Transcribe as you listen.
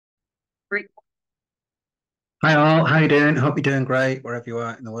Great. Hi all, how you doing? Hope you're doing great wherever you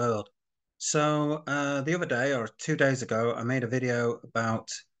are in the world. So the other day or 2 days ago, I made a video about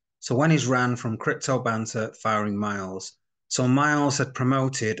when he's ran from CryptoBanter firing Miles. So Miles had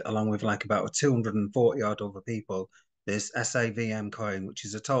promoted along with like about 240 odd other people this SAVM coin, which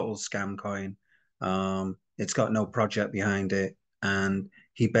is a total scam coin. It's got no project behind it, and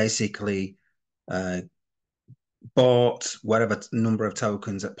he basically uh, bought whatever number of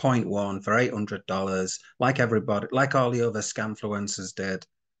tokens at point one for $800, like everybody, like all the other scamfluencers did,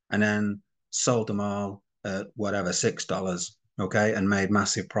 and then sold them all at whatever $6, okay, and made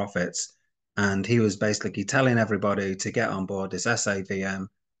massive profits. And he was basically telling everybody to get on board this SAVM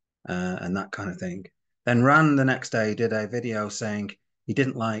and that kind of thing. Then ran the next day, did a video saying he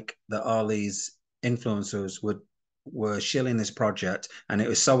didn't like that all these influencers were shilling this project, and it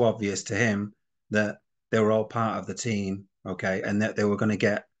was so obvious to him that they were all part of the team, okay, and that they were going to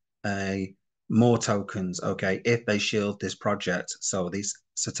get a more tokens, okay, if they shield this project, so this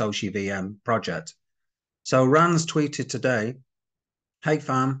Satoshi VM project. So Rand's tweeted today, "Hey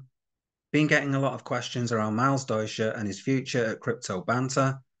fam, been getting a lot of questions around Miles Deutscher and his future at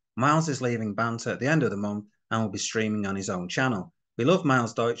CryptoBanter. Miles is leaving Banter at the end of the month and will be streaming on his own channel. We love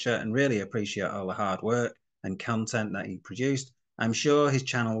Miles Deutscher and really appreciate all the hard work and content that he produced. I'm sure his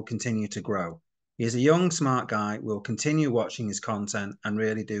channel will continue to grow. He is a young, smart guy. We'll continue watching his content and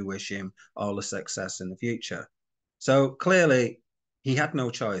really do wish him all the success in the future." So clearly, he had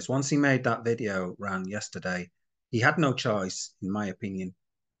no choice. Once he made that video ran yesterday, he had no choice, in my opinion,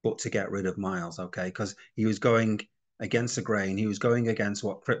 but to get rid of Miles, okay? Because he was going against the grain. He was going against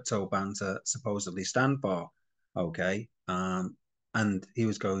what crypto banter supposedly stand for, okay? And he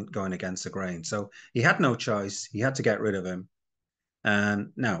was going against the grain. So he had no choice. He had to get rid of him.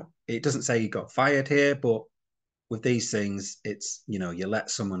 And now it doesn't say he got fired here, but with these things, it's you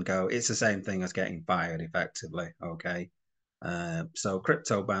let someone go. It's the same thing as getting fired, effectively, okay? So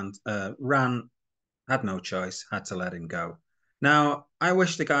crypto band ran had no choice, had to let him go. Now, I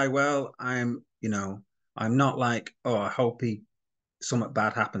wish the guy well. I'm not like, oh, I hope he something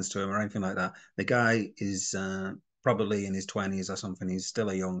bad happens to him or anything like that. The guy is probably in his 20s or something. He's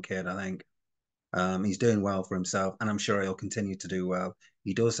still a young kid, I think. He's doing well for himself, and I'm sure he'll continue to do well.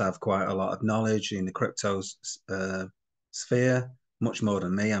 He does have quite a lot of knowledge in the crypto sphere, much more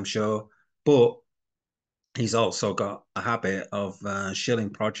than me, I'm sure. But he's also got a habit of shilling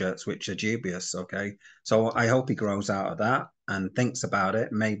projects which are dubious. Okay, so I hope he grows out of that and thinks about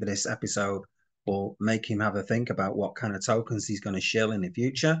it. Maybe this episode will make him have a think about what kind of tokens he's going to shill in the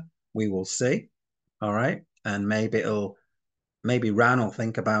future. We will see. All right, and maybe Ran will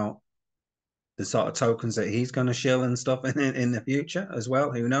think about the sort of tokens that he's going to shill and stuff in the future as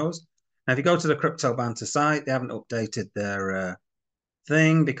well. Who knows? Now, if you go to the Crypto Banter site, they haven't updated their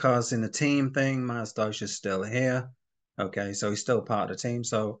thing because in the team thing, Miles Dosh is still here. Okay, so he's still part of the team.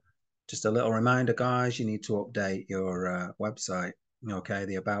 So just a little reminder, guys, you need to update your website. Okay,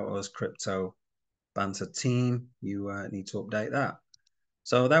 the About Us Crypto Banter team, you need to update that.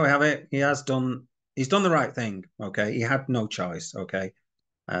 So there we have it. He's done the right thing. Okay, he had no choice. Okay,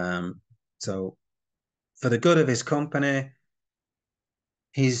 so for the good of his company,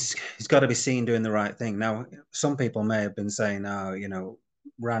 he's got to be seen doing the right thing. Now, some people may have been saying, "Oh,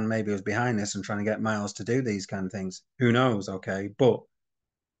 Ran maybe was behind this and trying to get Miles to do these kind of things." Who knows? Okay, but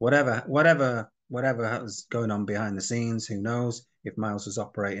whatever was going on behind the scenes, who knows if Miles was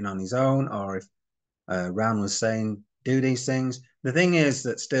operating on his own or if Ran was saying do these things. The thing is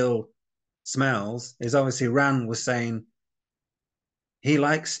that still smells is obviously Ran was saying he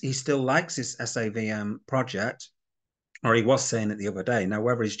still likes his SAVM project, or he was saying it the other day. Now,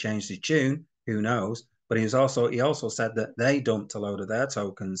 whether he's changed his tune, who knows? But he also said that they dumped a load of their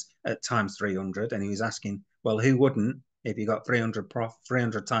tokens at times 300, and he was asking, well, who wouldn't? If you got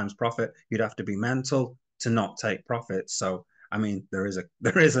 300 times profit, you'd have to be mental to not take profits. So, I mean, there is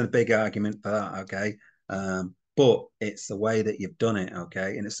a big argument for that, okay? But it's the way that you've done it,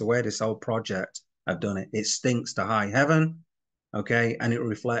 okay, and it's the way this whole project have done it. It stinks to high heaven, okay, and it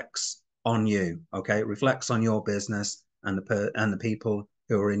reflects on you, okay, it reflects on your business and the people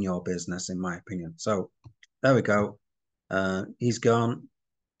who are in your business, in my opinion. So there we go. He's gone,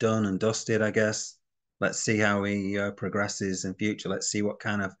 done and dusted, I guess. Let's see how he progresses in future. Let's see what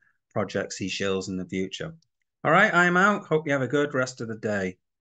kind of projects he shills in the future. All right, I'm out. Hope you have a good rest of the day.